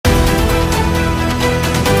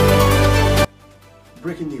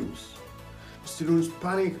Breaking news. Students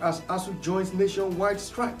panic as ASUU joins nationwide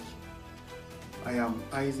strike. I am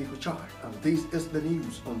Isaac Ochai, and this is the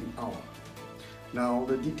news on the hour. Now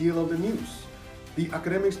the detail of the news. The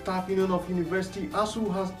Academic Staff Union of University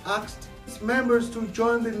ASUU has asked its members to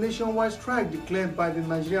join the nationwide strike declared by the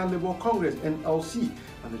Nigerian Labour Congress (NLC)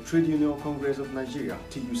 and the Trade Union Congress of Nigeria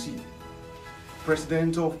 (TUC).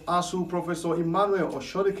 President of ASUU, Professor Emmanuel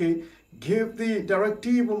Oshodike, gave the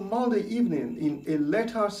directive on Monday evening in a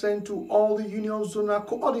letter sent to all the union zonal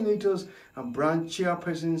coordinators and branch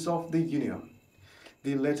chairpersons of the union.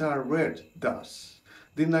 The letter read thus: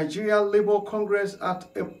 the Nigerian Labour Congress at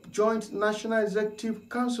a joint National Executive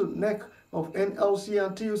Council (NEC) of NLC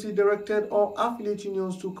and TUC directed all affiliate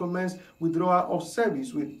unions to commence withdrawal of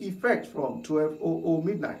service with effect from 12:00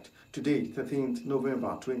 midnight today, 13th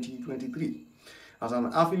November 2023. As an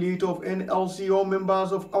affiliate of NLC, all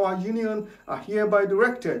members of our union are hereby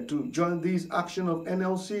directed to join this action of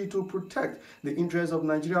NLC to protect the interests of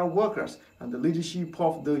Nigerian workers and the leadership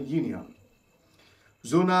of the union.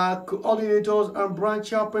 Zonal coordinators and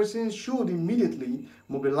branch chairpersons should immediately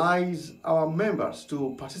mobilize our members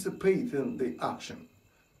to participate in the action.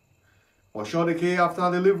 Oshodike,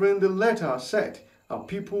 after delivering the letter, said, "Our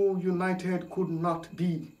people united could not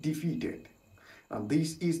be defeated." And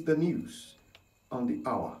this is the news on the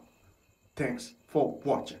hour. Thanks for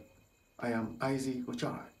watching. I am Isaac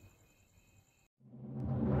Ochai.